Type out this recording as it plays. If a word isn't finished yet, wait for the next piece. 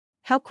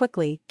How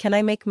quickly can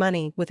I make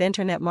money with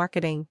internet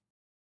marketing?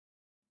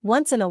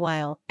 Once in a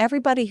while,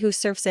 everybody who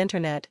surfs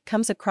internet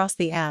comes across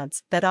the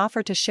ads that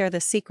offer to share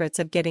the secrets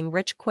of getting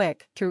rich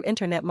quick through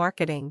internet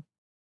marketing.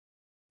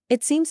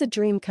 It seems a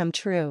dream come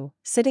true,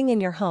 sitting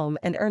in your home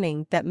and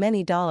earning that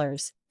many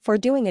dollars for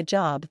doing a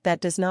job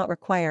that does not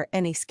require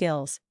any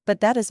skills,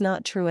 but that is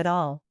not true at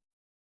all.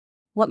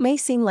 What may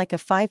seem like a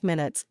 5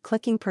 minutes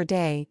clicking per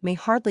day may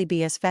hardly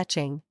be as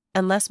fetching,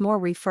 unless more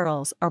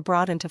referrals are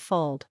brought into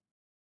fold.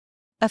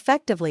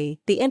 Effectively,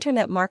 the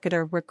internet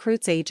marketer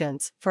recruits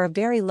agents for a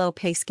very low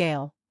pay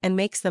scale and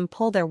makes them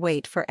pull their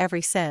weight for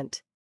every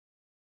cent.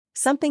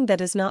 Something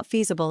that is not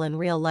feasible in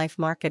real-life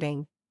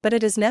marketing, but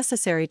it is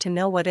necessary to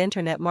know what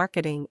internet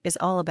marketing is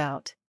all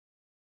about.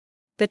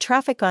 The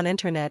traffic on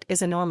internet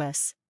is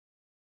enormous.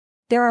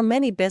 There are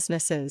many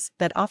businesses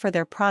that offer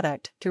their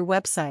product through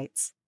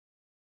websites.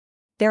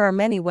 There are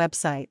many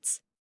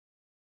websites.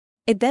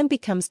 It then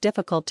becomes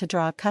difficult to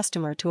draw a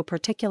customer to a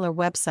particular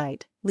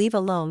website, leave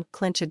alone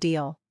clinch a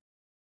deal.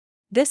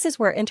 This is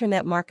where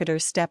internet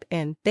marketers step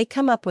in. They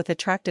come up with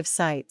attractive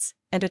sites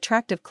and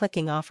attractive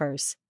clicking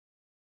offers.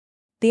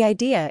 The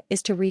idea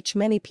is to reach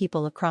many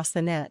people across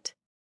the net.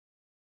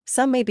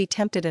 Some may be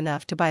tempted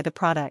enough to buy the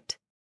product.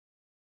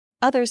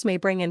 Others may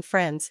bring in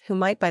friends who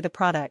might buy the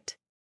product.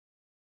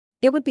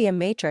 It would be a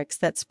matrix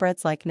that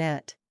spreads like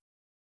net.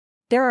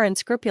 There are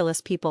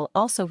unscrupulous people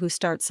also who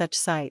start such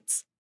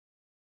sites.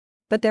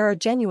 But there are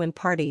genuine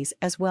parties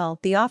as well.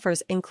 The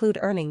offers include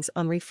earnings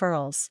on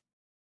referrals.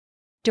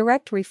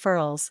 Direct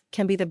referrals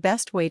can be the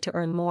best way to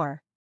earn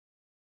more.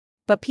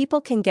 But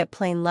people can get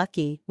plain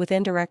lucky with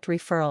indirect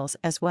referrals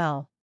as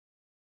well.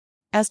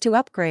 As to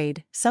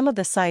upgrade, some of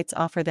the sites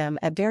offer them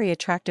at very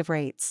attractive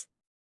rates.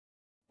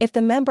 If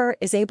the member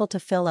is able to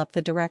fill up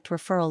the direct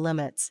referral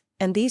limits,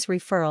 and these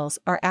referrals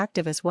are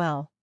active as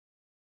well,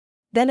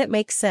 then it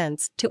makes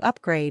sense to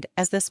upgrade,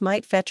 as this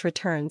might fetch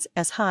returns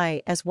as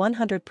high as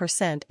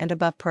 100% and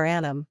above per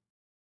annum.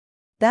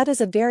 That is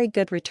a very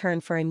good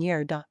return for a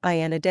year.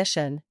 In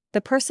addition,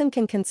 the person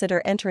can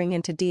consider entering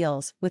into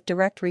deals with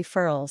direct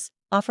referrals,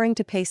 offering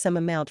to pay some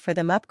amount for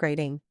them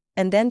upgrading,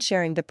 and then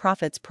sharing the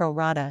profits pro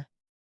rata.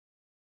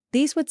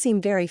 These would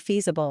seem very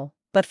feasible,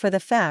 but for the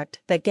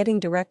fact that getting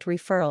direct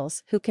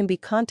referrals who can be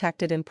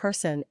contacted in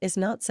person is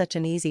not such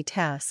an easy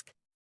task.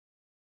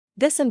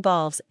 This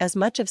involves as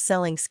much of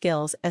selling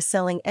skills as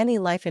selling any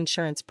life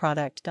insurance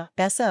product.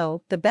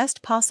 So, the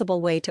best possible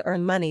way to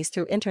earn monies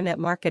through internet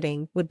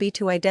marketing would be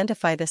to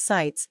identify the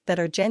sites that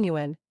are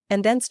genuine,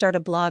 and then start a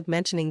blog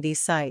mentioning these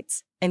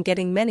sites, and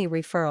getting many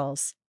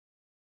referrals.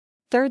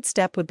 Third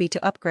step would be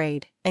to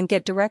upgrade, and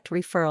get direct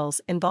referrals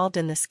involved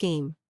in the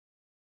scheme.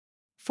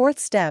 Fourth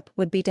step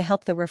would be to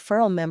help the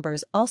referral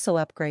members also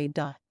upgrade.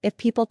 If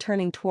people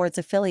turning towards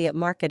affiliate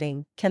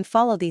marketing can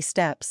follow these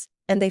steps,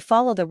 and they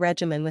follow the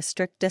regimen with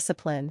strict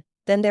discipline,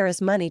 then there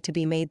is money to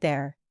be made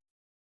there.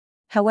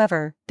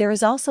 However, there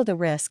is also the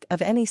risk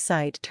of any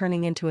site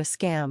turning into a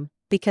scam,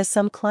 because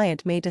some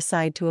client may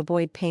decide to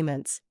avoid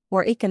payments,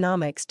 or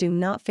economics do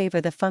not favor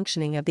the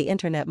functioning of the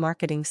internet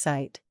marketing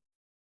site.